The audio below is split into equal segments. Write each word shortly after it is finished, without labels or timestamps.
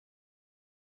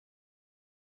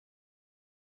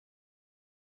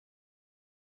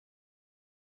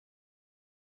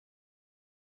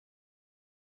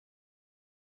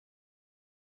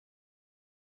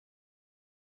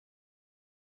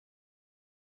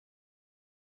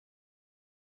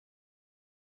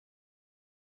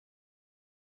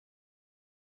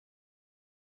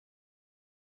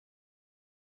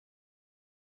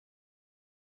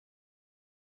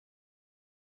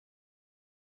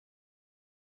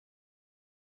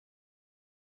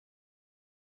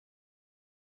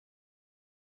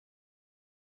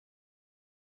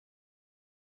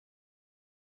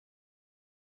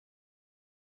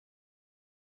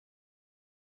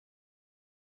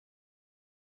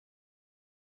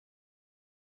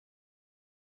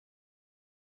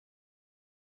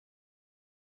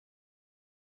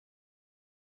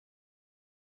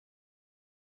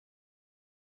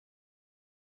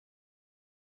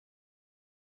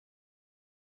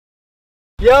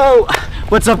Yo,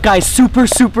 what's up guys? Super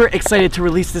excited to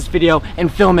release this video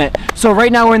and film it. So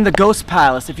right now we're in the Ghost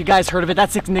Palace. If you guys heard of it,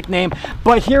 that's its nickname.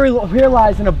 But here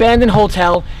lies an abandoned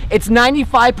hotel. It's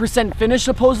 95% finished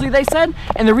supposedly, they said.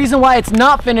 And the reason why it's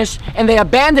not finished and they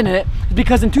abandoned it is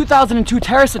because in 2002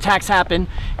 terrorist attacks happened,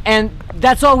 and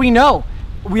that's all we know.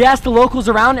 We asked the locals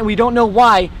around and we don't know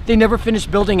why they never finished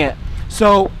building it.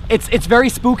 So it's very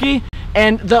spooky.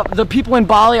 And the people in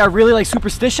Bali are really like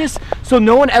superstitious, so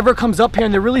no one ever comes up here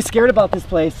and they're really scared about this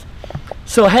place.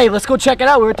 So hey, let's go check it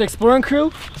out. We're with the exploring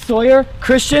crew, Sawyer,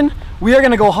 Christian. We are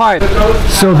gonna go hard.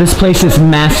 So this place is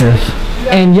massive.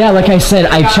 And yeah, like I said,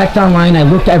 I checked online, I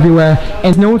looked everywhere, and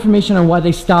there's no information on why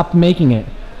they stopped making it.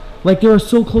 Like they were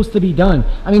so close to be done.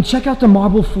 I mean, check out the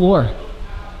marble floor.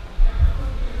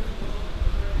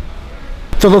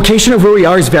 The location of where we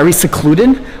are is very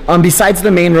secluded. Besides the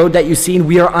main road that you've seen,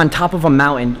 we are on top of a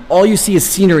mountain. All you see is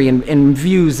scenery and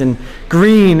views and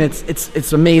green.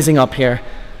 It's amazing up here.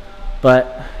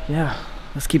 But yeah,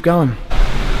 let's keep going.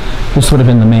 This would have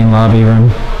been the main lobby room.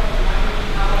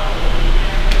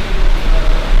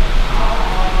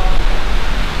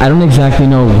 I don't exactly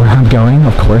know where I'm going.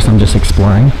 Of course, I'm just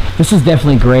exploring. This is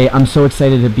definitely great. I'm so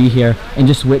excited to be here and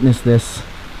just witness this.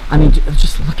 I mean,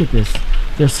 just look at this.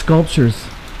 They're sculptures.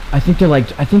 I think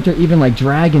they're even like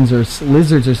dragons or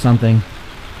lizards or something.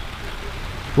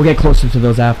 We'll get closer to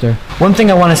those after. One thing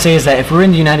I want to say is that if we're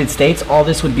in the United States, all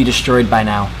this would be destroyed by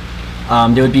now.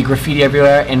 There would be graffiti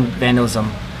everywhere and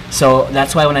vandalism. So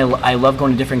that's why when I love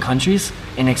going to different countries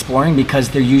and exploring, because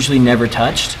they're usually never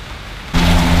touched.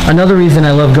 Another reason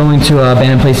I love going to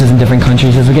abandoned places in different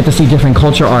countries is we get to see different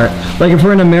culture art. Like if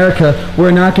we're in America,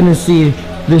 we're not going to see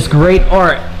this great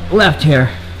art left here.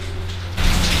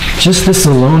 Just this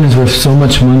alone is worth so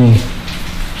much money.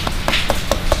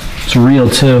 It's real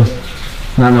too,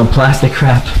 not no plastic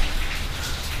crap.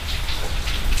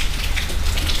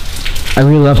 I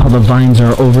really love how the vines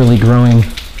are overly growing.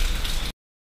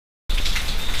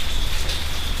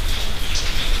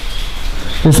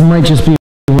 This might just be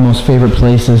one of my most favorite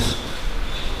places.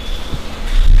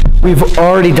 We've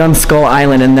already done Skull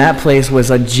Island and that place was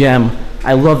a gem.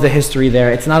 I love the history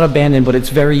there. It's not abandoned, but it's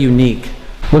very unique.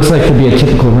 Looks like it'd be a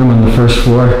typical room on the first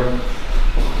floor.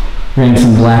 Getting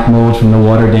some black mold from the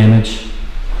water damage.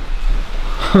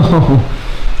 Oh,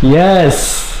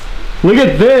 yes! Look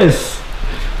at this!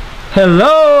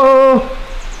 Hello!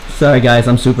 Sorry guys,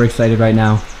 I'm super excited right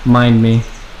now. Mind me.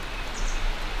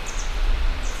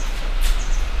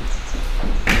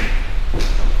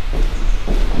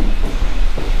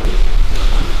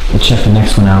 We'll check the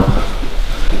next one out.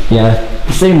 Yeah,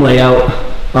 same layout.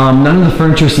 None of the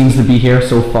furniture seems to be here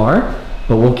so far,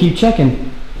 but we'll keep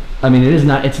checking. I mean,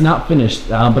 it's not finished,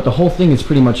 but the whole thing is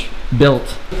pretty much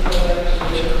built.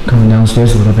 Going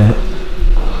downstairs a little bit.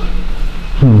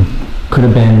 Could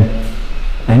have been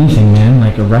anything, man,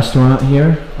 like a restaurant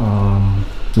here.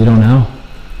 You don't know.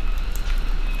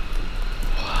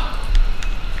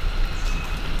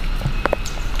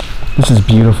 This is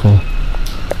beautiful.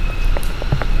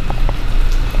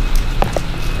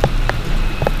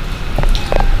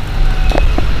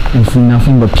 And from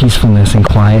nothing but peacefulness and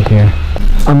quiet here.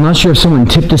 I'm not sure if someone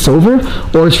tipped this over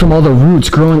or it's from all the roots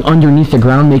growing underneath the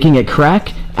ground making it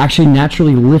crack, actually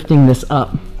naturally lifting this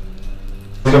up.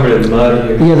 It's covered in mud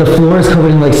here. Yeah, the floor is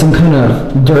covered in like some kind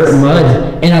of dirt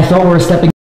mud, and I thought we were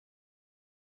stepping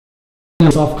on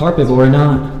a soft carpet, but we're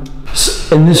not.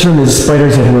 In this room there's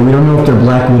spiders everywhere. We don't know if they're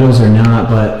black widows or not,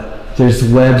 but there's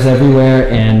webs everywhere,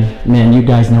 and man, you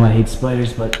guys know I hate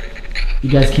spiders, but you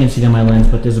guys can't see it on my lens,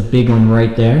 but there's a big one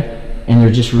right there, and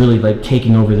they're just really like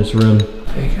taking over this room.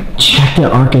 Check the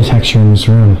architecture in this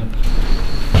room.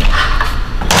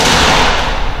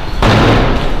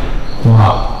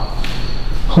 Wow.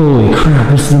 Holy crap,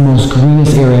 this is the most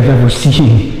greenest area I've ever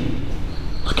seen.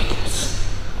 Look at this.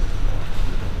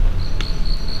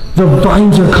 The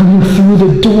vines are coming through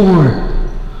the door.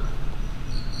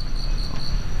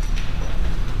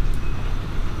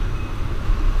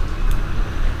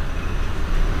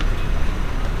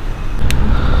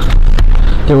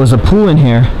 There was a pool in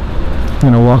here. I'm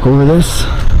gonna walk over this.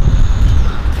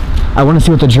 I want to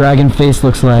see what the dragon face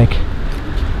looks like.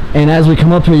 And as we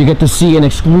come up here, you get to see an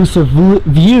exclusive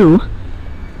view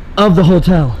of the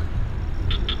hotel.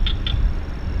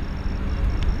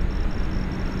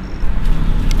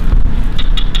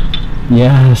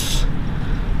 Yes,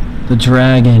 the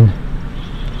dragon.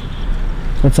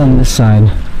 What's on this side?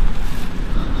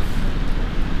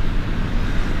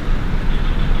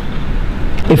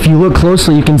 If you look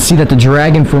closely, you can see that the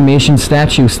dragon formation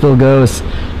statue still goes,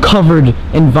 covered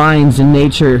in vines and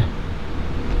nature,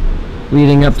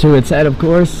 leading up to its head, of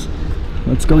course.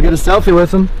 Let's go get a selfie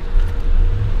with him.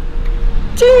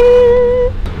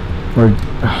 Or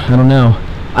I don't know.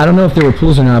 I don't know if there were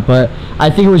pools or not, but I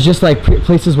think it was just like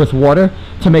places with water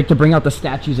to bring out the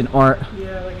statues and art.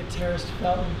 Yeah, like a terraced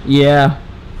fountain. Yeah.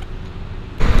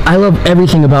 I love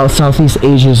everything about Southeast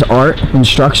Asia's art and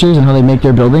structures and how they make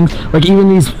their buildings. Like even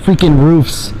these freaking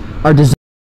roofs are designed.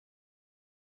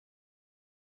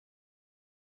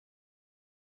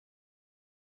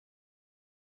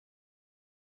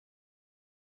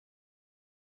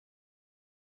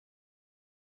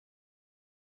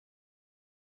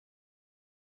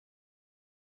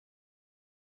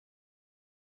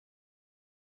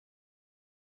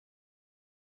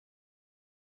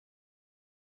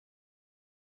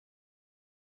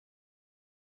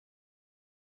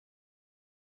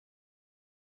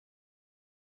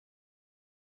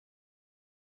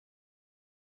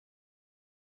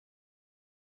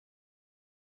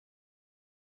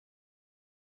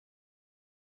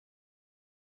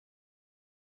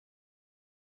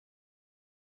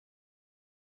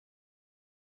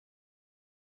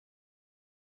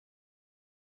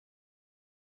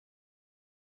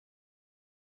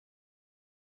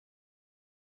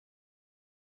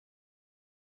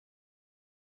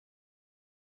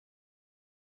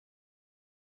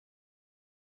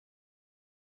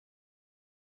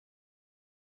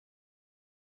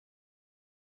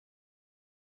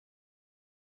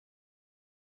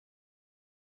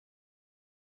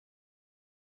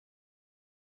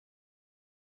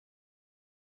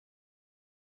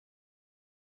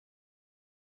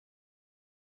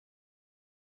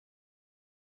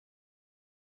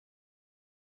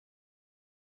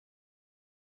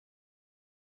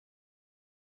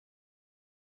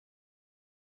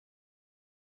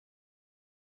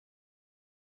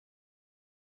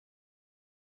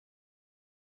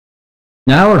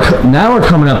 Now we're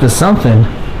coming up to something.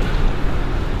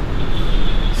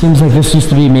 Seems like this used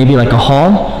to be maybe like a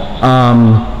hall.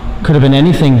 Could have been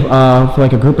anything for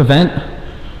like a group event.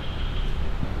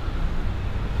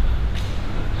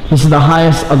 This is the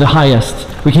highest of the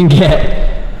highest we can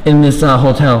get in this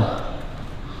hotel.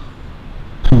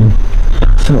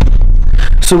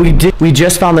 So we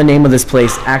just found the name of this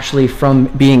place actually from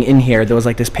being in here. There was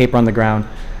like this paper on the ground.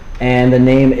 And the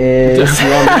name is...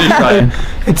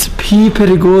 It's P.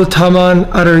 Perigul Taman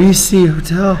Ararisi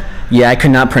Hotel. Yeah, I could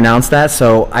not pronounce that,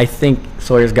 so I think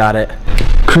Sawyer's got it.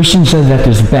 Christian says that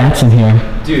there's bats in here.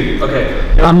 Dude,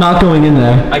 okay. I'm not going in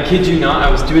there. I kid you not, I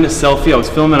was doing a selfie, I was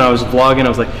filming, I was vlogging, I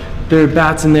was like, there are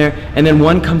bats in there, and then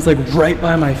one comes like right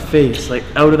by my face, like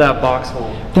out of that box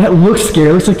hole. That looks scary.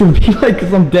 It looks like there would be like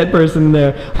some dead person in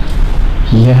there.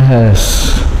 Yes.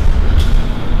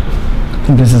 I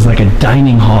think this is like a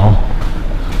dining hall.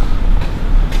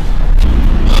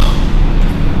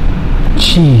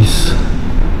 Jeez.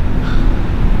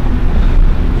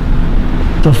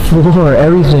 The floor,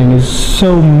 everything is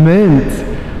so mint.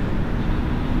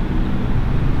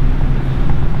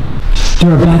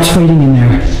 There are bats fighting in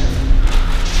there.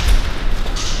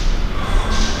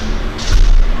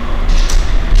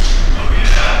 Oh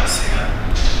yeah, I see that.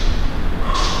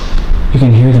 You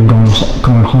can hear them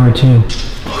going hard too.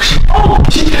 Oh,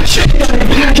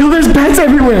 shit. Yo, there's bats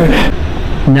everywhere.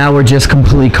 Now we're just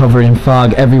completely covered in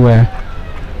fog everywhere.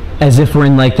 As if we're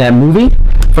in like that movie.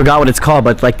 Forgot what it's called,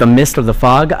 but like the mist of the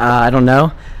fog. I don't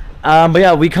know. But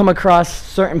yeah, we come across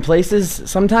certain places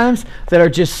sometimes that are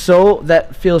just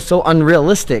that feel so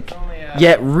unrealistic,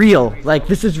 yet real. Like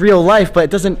this is real life, but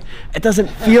it doesn't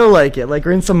feel like it. Like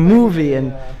we're in some movie,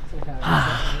 and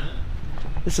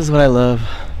this is what I love.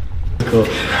 Cool.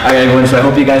 Alright everyone, so I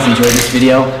hope you guys enjoyed this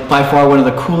video. By far one of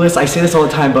the coolest. I say this all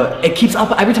the time, but it keeps up.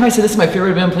 Every time I say this is my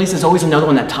favorite abandoned place, there's always another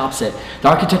one that tops it. The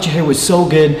architecture here was so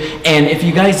good, and if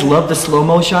you guys love the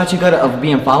slow-mo shots you got of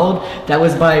being followed, that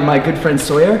was by my good friend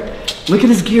Sawyer. Look at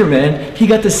his gear, man. He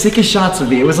got the sickest shots of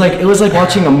me. It was like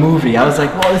watching a movie. I was like,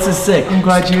 whoa, this is sick. I'm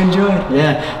glad you enjoyed.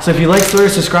 Yeah. So if you like Sawyer,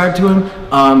 subscribe to him.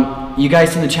 You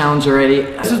guys seen the challenge already.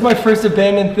 This is my first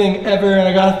abandoned thing ever, and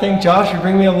I gotta thank Josh for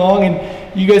bringing me along, and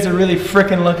you guys are really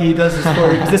freaking lucky he does this for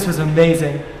you, because this was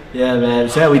amazing. Yeah, man.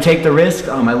 So yeah, we take the risk.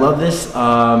 I love this.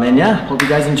 And yeah, hope you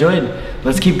guys enjoyed.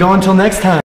 Let's keep going till next time.